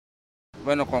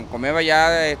Bueno, con Coomeva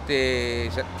ya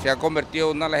se ha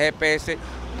convertido en una de las EPS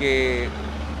que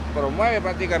promueve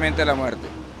prácticamente la muerte.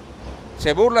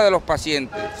 Se burla de los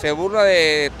pacientes, se burla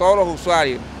de todos los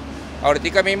usuarios.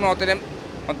 Ahorita mismo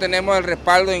no tenemos el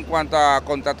respaldo en cuanto a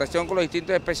contratación con los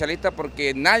distintos especialistas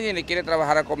porque nadie le quiere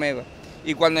trabajar a Coomeva.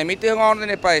 Y cuando emiten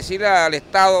órdenes para decirle al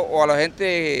Estado o a la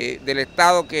gente del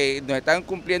Estado que nos están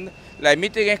cumpliendo, la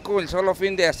emiten es con el solo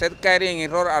fin de hacer caer en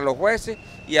error a los jueces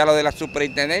y a los de la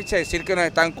superintendencia, decir que nos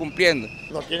están cumpliendo.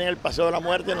 Nos tienen el paseo de la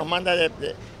muerte, nos manda de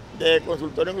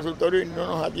consultorio en consultorio y no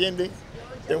nos atienden.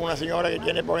 Tengo una señora que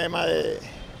tiene problemas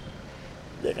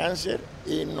de cáncer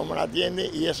y no me la atiende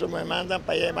y eso me mandan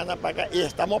para allá, me mandan para acá y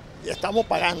estamos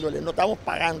pagándole, no estamos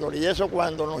pagándole. Y eso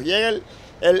cuando nos llega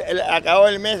el acabo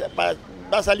del mes,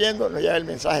 va saliendo, nos llega el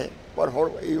mensaje, por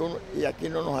favor, y aquí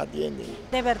no nos atienden.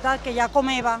 De verdad que ya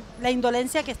Coomeva, la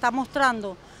indolencia que está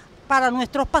mostrando para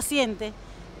nuestros pacientes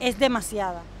es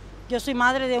demasiada. Yo soy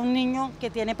madre de un niño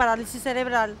que tiene parálisis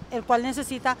cerebral, el cual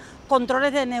necesita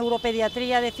controles de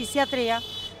neuropediatría, de fisiatría,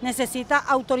 necesita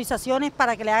autorizaciones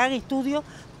para que le hagan estudios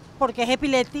porque es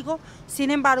epiléptico.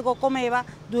 Sin embargo, Coomeva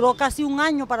duró casi un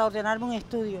año para ordenarme un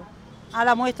estudio. A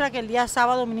la muestra que el día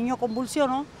sábado mi niño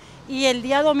convulsionó y el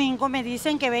día domingo me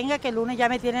dicen que venga, que el lunes ya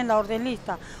me tienen la orden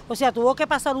lista. O sea, tuvo que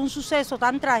pasar un suceso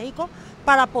tan trágico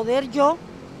para poder yo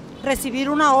recibir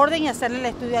una orden y hacerle el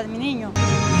estudio a mi niño.